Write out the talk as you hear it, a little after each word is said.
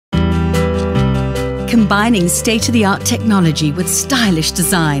Combining state-of-the-art technology with stylish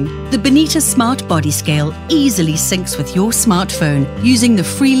design, the Bneta Smart Body Scale easily syncs with your smartphone using the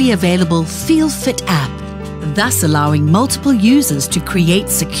freely available FeelFit app, thus allowing multiple users to create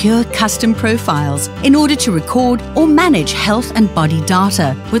secure custom profiles in order to record or manage health and body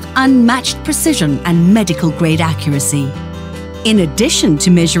data with unmatched precision and medical-grade accuracy. In addition to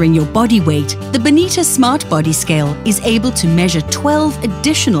measuring your body weight, the Bneta Smart Body Scale is able to measure 12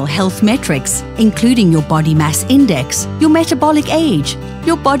 additional health metrics, including your body mass index, your metabolic age,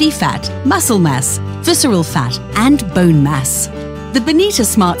 your body fat, muscle mass, visceral fat, and bone mass. The Bneta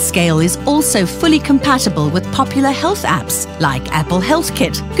Smart Scale is also fully compatible with popular health apps like Apple Health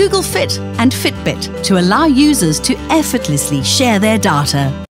Kit, Google Fit, and Fitbit to allow users to effortlessly share their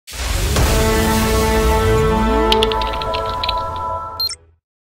data.